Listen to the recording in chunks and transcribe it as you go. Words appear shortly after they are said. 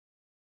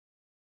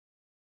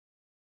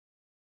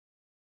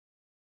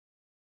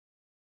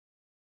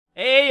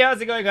Hey, how's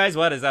it going, guys?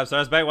 What is up? So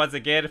I was back once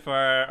again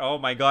for, oh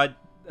my god,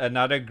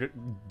 another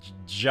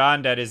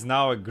Jeanne that is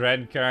now a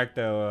grand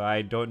character.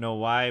 I don't know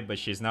why, but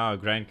she's now a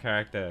grand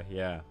character.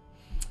 Yeah.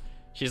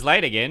 She's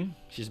light again.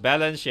 She's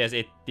balanced. She has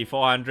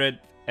 8400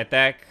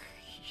 attack.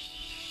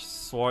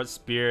 Sword,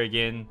 spear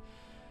again.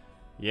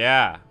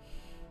 Yeah.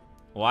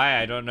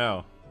 Why? I don't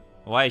know.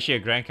 Why is she a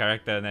grand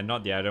character and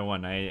not the other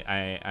one?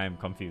 I'm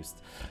confused.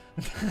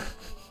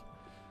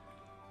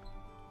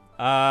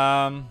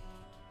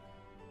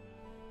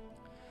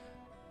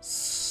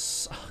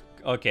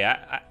 Okay,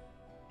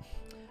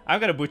 I'm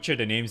gonna butcher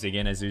the names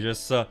again as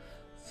usual.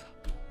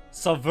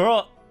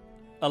 Several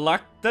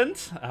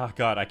Electant? Oh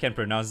god, I can't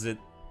pronounce it.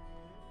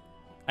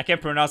 I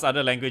can't pronounce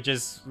other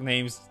languages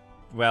names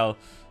well.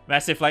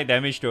 Massive light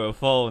damage to a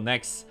foe.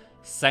 Next,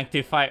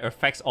 Sanctify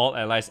affects all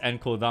allies and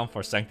cooldown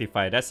for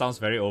Sanctify. That sounds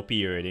very OP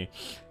already.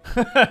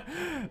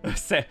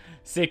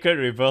 Sacred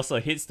Reversal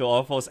hits to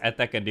all foes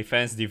attack and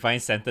defense. Divine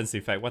Sentence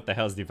effect. What the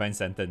hell is Divine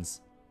Sentence?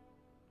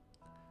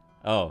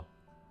 Oh.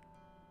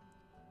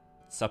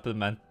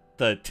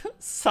 Supplemented.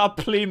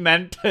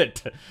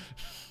 Supplemented.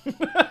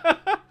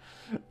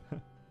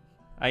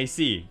 I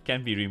see.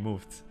 Can be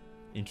removed.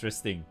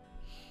 Interesting.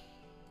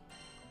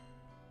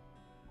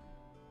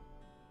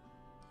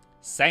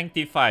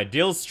 Sanctify.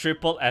 Deals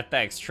triple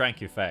attack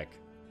strength effect.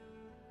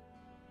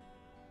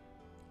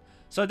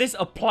 So this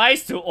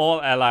applies to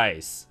all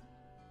allies.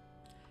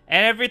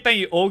 And every time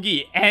you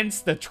Ogi, it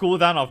ends the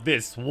cooldown of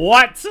this.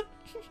 What?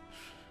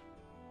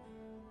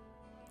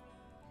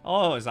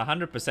 Oh, it's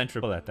 100%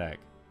 triple attack.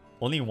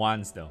 Only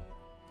once though.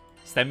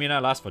 Stamina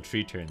lasts for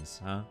 3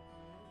 turns, huh?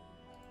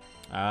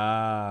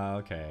 Ah,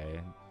 okay.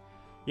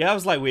 Yeah, I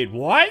was like, wait,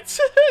 what?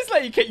 It's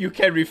like you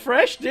can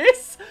refresh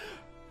this?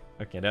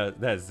 Okay,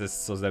 that's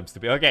just so damn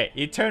stupid. Okay,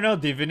 Eternal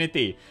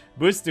Divinity.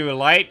 Boost to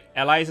light,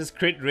 allies'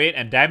 crit rate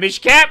and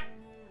damage cap?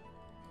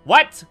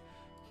 What?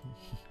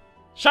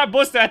 Sharp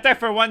boost to attack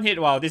for 1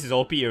 hit. Wow, this is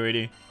OP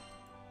already.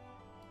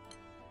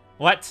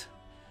 What?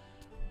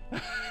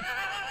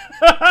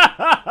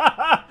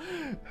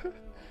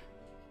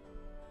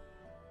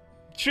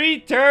 3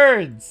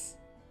 turns!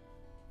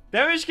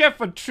 Damage cap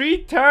for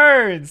 3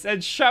 turns!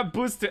 And sharp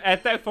boost to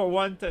attack for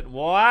 1 turn.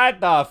 What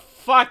the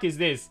fuck is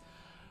this?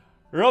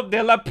 Robe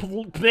de la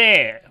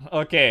Play.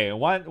 Okay,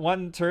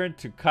 one turn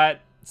to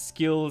cut,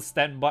 skill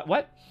standby.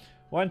 What?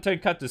 1 turn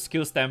cut to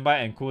skill standby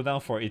and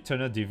cooldown for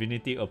Eternal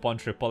Divinity upon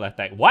triple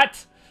attack.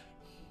 What?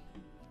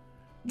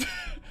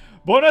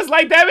 Bonus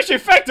light damage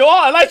effect to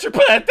all allies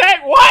triple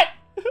attack? What?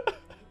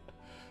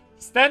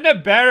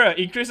 Standard Bearer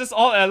increases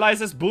all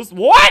allies' boost.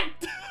 What?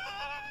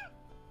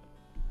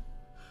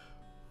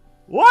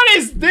 What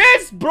is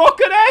this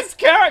broken ass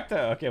character?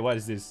 Okay, what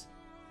is this?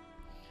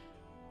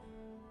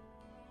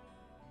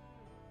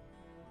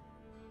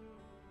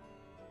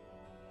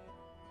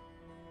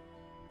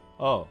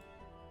 Oh.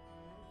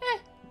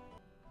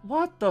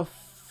 What the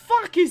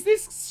fuck is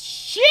this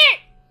shit?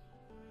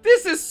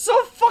 This is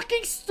so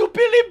fucking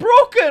stupidly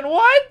broken.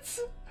 What?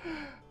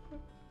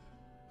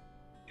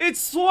 It's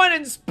Swan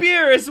and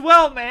Spear as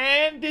well,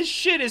 man. This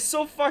shit is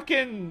so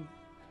fucking...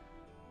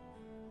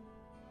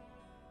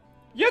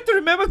 You have to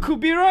remember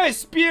Kubira is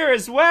Spear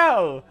as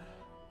well.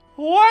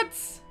 What?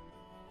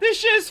 This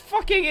shit is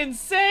fucking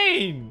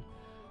insane.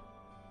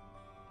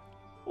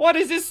 What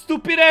is this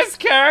stupid ass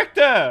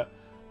character?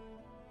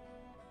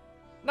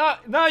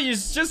 Now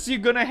you're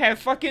gonna have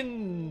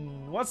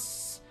fucking...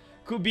 What's...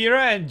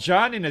 Kubira and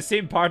Jeanne in the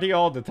same party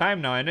all the time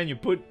now, and then you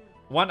put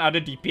one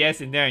other DPS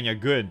in there and you're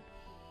good.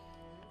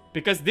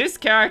 Because this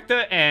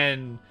character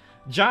and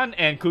Jeanne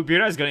and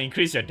Kubira is gonna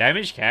increase your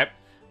damage cap.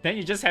 Then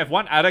you just have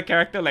one other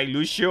character like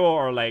Lucio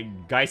or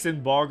like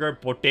Geisenborger,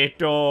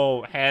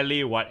 Potato,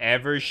 Haley,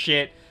 whatever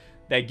shit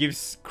that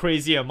gives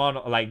crazy amount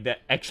of, like, that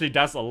actually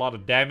does a lot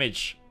of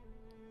damage.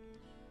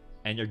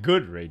 And you're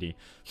good already.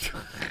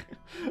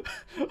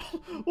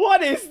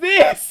 What is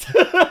this?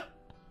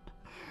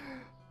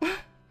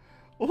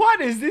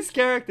 What is this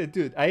character,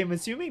 dude? I am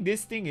assuming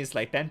this thing is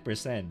like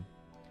 10%.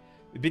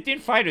 Between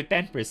 5 to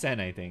 10%,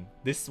 I think.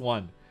 This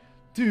one.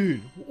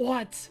 Dude,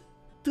 what?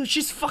 Dude,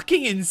 she's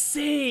fucking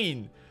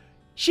insane.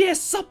 She has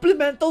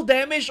supplemental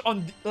damage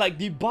on, like,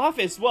 debuff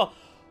as well.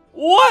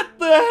 What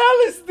the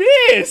hell is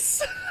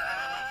this?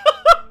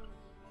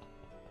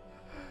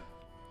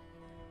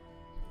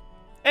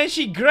 And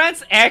she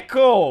grants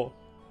Echo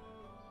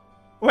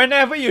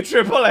whenever you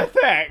triple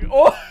attack.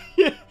 Oh,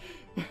 yeah.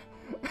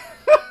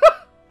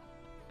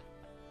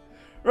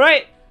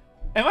 Right?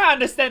 Am I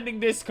understanding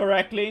this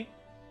correctly?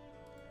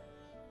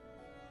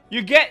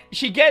 She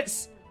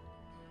gets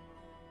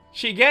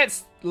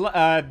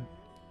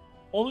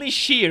only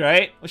she,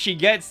 right? She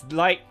gets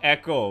light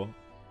echo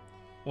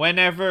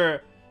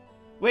whenever,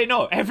 wait,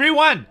 no,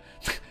 everyone.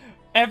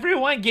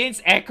 Everyone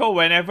gains echo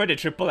whenever they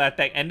triple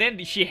attack, and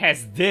then she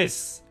has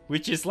this,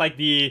 which is like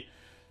the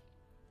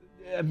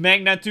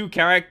Magna 2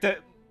 character.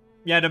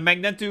 Yeah, the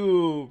Magna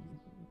 2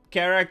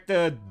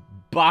 character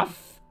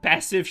buff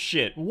passive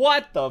shit.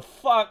 What the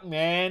fuck,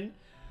 man?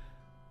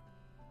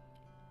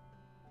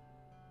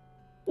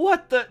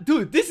 What the?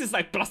 Dude, this is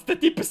like plus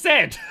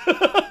 30%.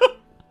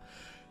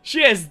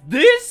 She has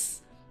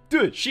this?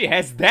 Dude, she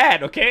has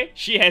that, okay?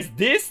 She has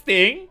this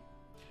thing.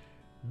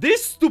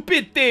 This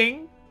stupid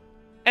thing.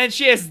 And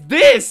she has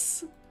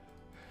this.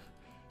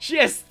 She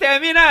has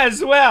stamina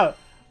as well.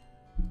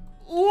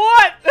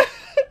 What?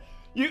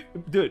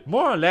 Dude,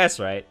 more or less,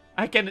 right?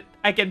 I can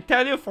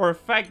tell you for a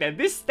fact that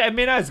this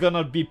stamina is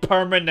gonna be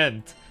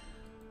permanent.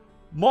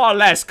 More or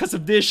less, because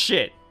of this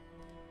shit.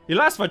 It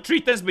lasts for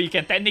 3 turns, but you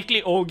can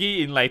technically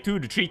Ogi in like 2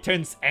 to 3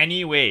 turns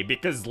anyway,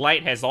 because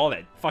Light has all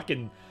that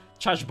fucking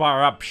charge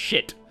bar up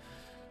shit.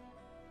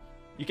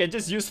 You can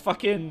just use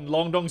fucking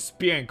Longdong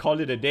Spear and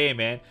call it a day,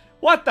 man.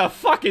 What the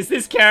fuck is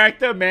this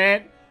character,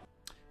 man?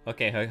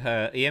 Okay,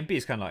 her EMP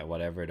is kind of like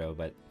whatever though,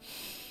 but...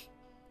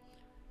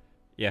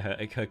 Yeah,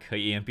 her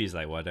EMP is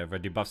like whatever.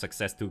 Debuff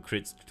success, 2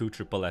 crits, 2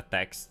 triple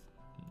attacks.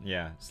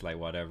 Yeah, it's like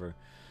whatever.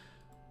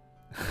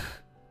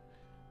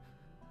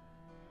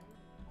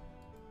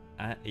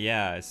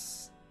 Yeah,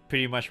 it's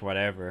pretty much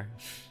whatever.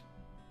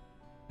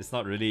 It's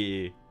not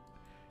really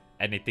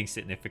anything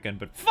significant,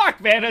 but fuck,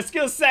 man, her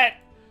skill set!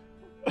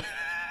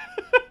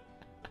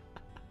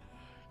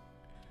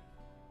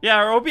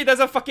 Yeah, her OP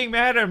doesn't fucking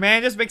matter,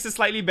 man. Just makes it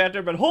slightly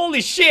better, but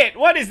holy shit,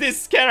 what is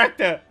this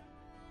character?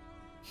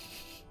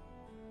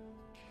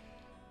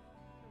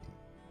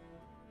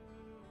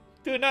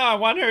 Dude, now I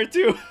want her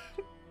too.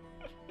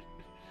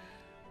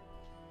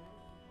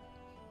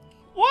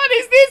 What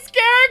is this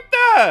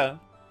character?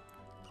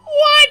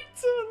 What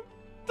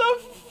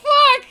the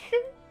fuck?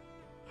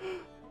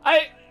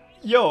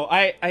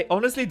 I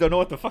honestly don't know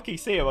what to fucking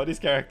say about this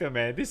character,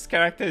 man. This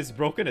character is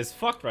broken as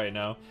fuck right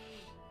now.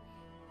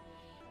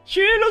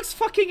 She looks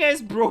fucking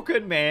as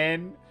broken,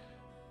 man.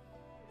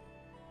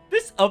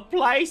 This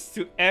applies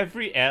to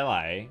every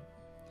ally.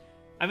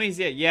 I mean,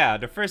 yeah,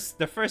 the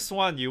first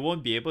one you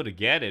won't be able to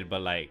get it,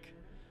 but like,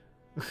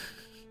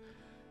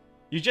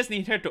 you just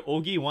need her to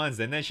Ogi once,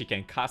 and then she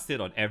can cast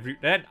it on every.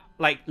 Then,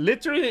 like,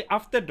 literally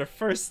after the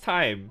first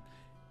time,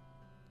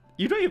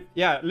 you don't even,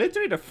 yeah,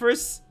 literally the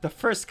first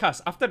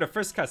cast, after the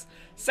first cast,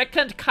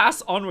 second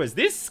cast onwards,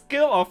 this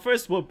skill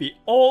offers will be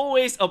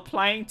always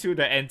applying to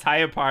the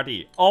entire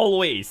party,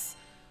 always,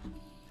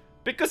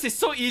 because it's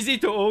so easy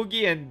to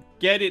Ogi and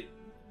get it.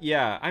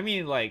 Yeah, I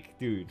mean, like,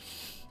 dude,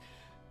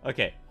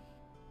 okay.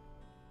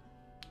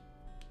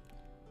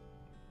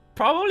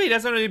 Probably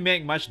doesn't really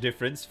make much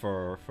difference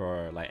for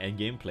like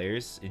endgame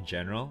players in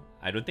general.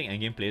 I don't think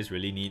endgame players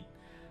really need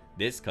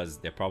this because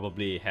they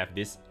probably have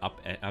this up.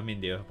 I mean,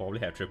 they probably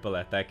have triple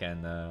attack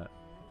and a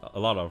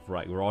lot of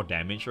like raw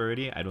damage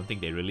already. I don't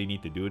think they really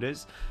need to do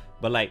this.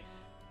 But like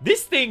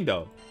this thing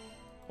though,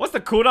 what's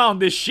the cooldown on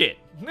this shit?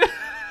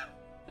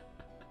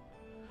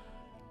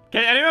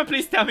 Can anyone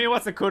please tell me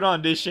what's the cooldown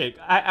on this shit?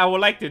 I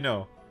would like to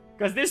know,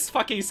 because this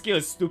fucking skill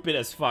is stupid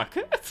as fuck.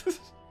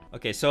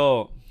 Okay,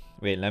 so.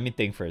 Wait, let me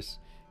think first.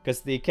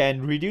 Because they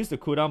can reduce the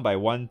cooldown by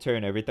 1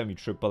 turn every time you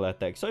triple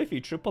attack. So if you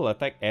triple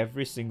attack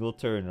every single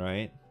turn,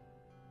 right?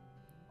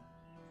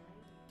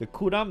 The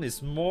cooldown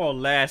is more or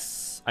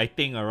less, I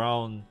think,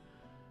 around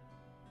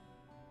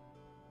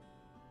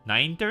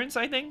 9 turns,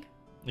 I think?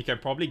 You can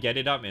probably get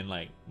it up in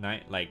like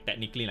 9, like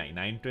technically like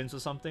 9 turns or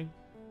something.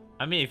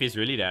 I mean, if it's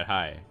really that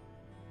high.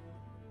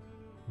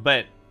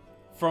 But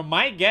from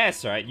my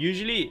guess, right?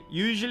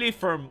 Usually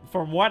from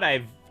what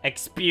I've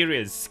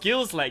experience,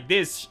 skills like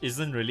this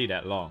isn't really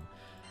that long.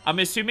 I'm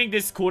assuming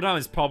this cooldown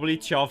is probably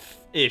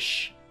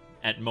 12-ish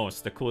at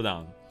most, the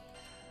cooldown.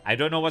 I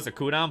don't know what's the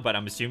cooldown, but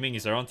I'm assuming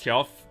it's around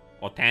 12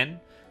 or 10.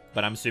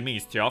 But I'm assuming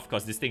it's 12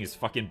 because this thing is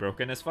fucking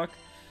broken as fuck.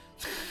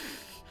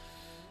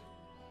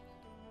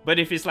 But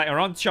if it's like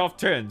around 12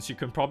 turns, you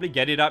can probably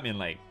get it up in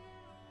like...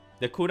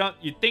 The cooldown,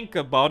 you think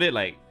about it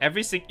like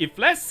if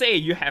let's say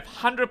you have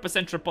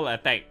 100% triple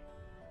attack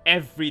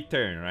every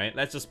turn, right?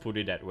 Let's just put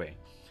it that way.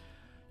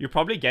 You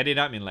probably get it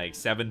up in like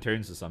 7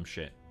 turns or some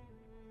shit.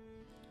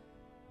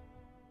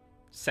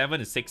 7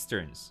 to 6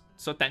 turns.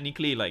 So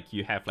technically, like,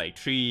 you have like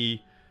 3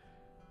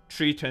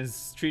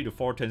 to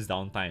 4 turns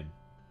downtime.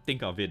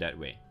 Think of it that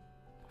way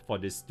for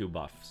these 2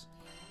 buffs,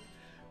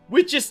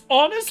 which is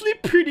honestly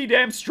pretty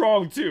damn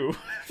strong too.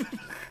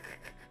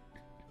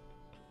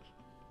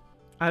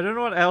 I don't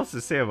know what else to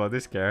say about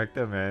this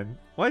character, man.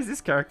 Why is this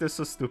character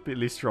so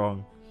stupidly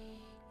strong?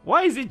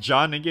 Why is it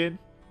Jeanne again?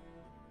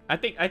 I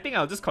think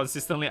I'll just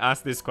consistently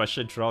ask this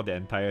question throughout the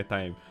entire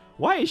time.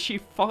 Why is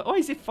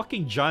it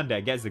fucking Jeanne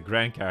that gets the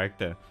grand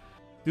character?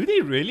 Do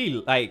they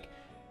really like...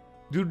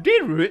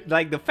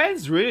 the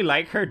fans really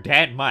like her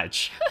that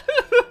much?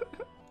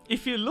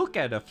 If you look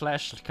at the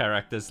Flash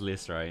characters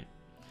list, right?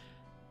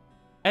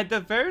 At the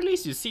very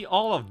least, you see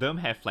all of them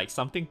have like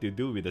something to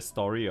do with the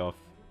story of...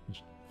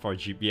 for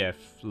GBF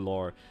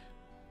lore.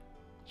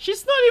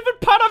 She's not even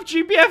part of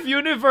GBF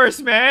universe,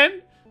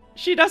 man!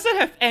 She doesn't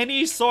have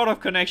any sort of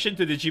connection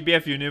to the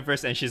GBF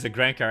universe and she's a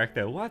grand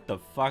character. What the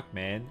fuck,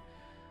 man?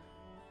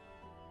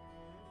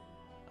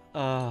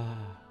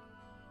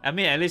 I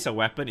mean, at least a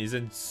weapon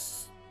isn't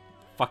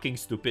fucking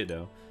stupid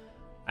though.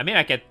 I mean,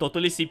 I can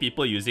totally see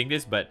people using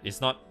this, but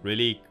it's not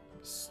really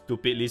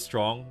stupidly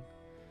strong.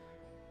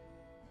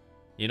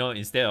 You know,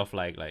 instead of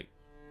like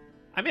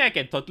I mean, I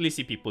can totally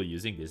see people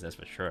using this, that's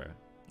for sure.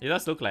 It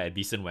does look like a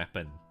decent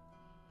weapon.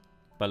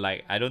 But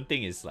like, I don't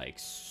think it's like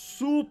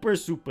super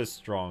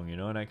strong, you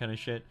know, that kind of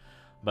shit.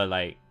 But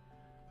like,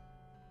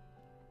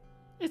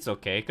 it's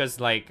okay, because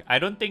like, I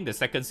don't think the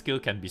second skill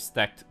can be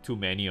stacked too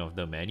many of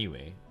them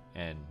anyway.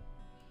 And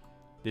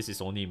this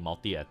is only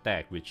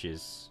multi-attack, which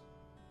is...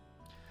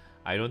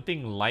 I don't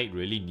think light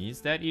really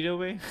needs that either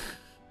way.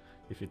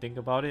 If you think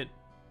about it.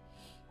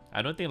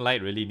 I don't think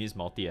light really needs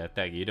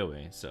multi-attack either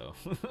way, so...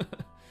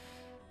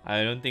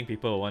 I don't think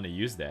people want to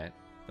use that.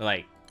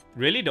 Like,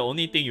 really the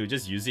only thing you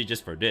just use it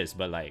just for this,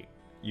 but like,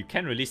 you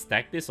can't really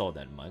stack this all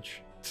that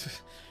much.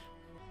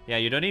 Yeah,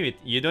 you don't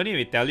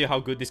even tell you how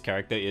good this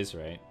character is,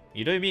 right?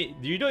 You don't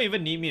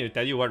even need me to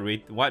tell you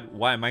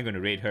why am I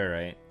gonna rate her,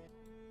 right?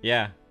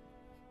 Yeah.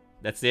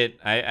 That's it.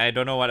 I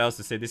don't know what else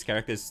to say. This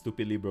character is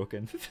stupidly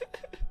broken.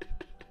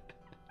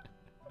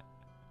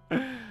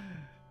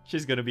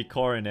 She's gonna be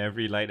core in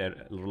every light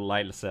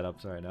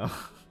setups right now.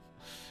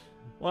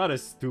 What a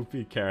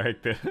stupid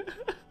character.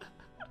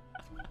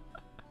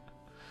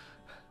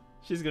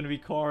 She's gonna be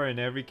core in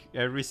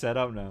every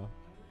setup now.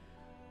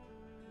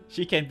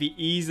 She can be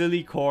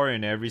easily core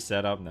in every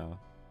setup now.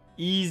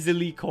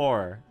 Easily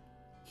core.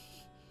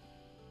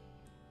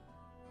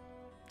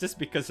 Just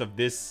because of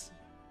this.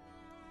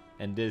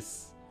 And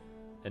this.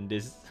 And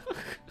this.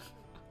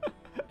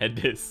 And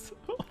this.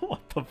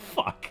 What the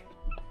fuck?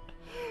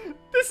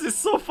 This is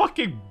so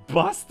fucking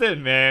busted,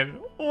 man.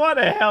 What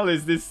the hell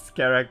is this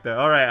character?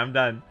 Alright, I'm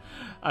done.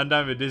 I'm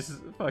done with this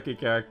fucking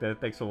character.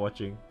 Thanks for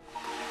watching.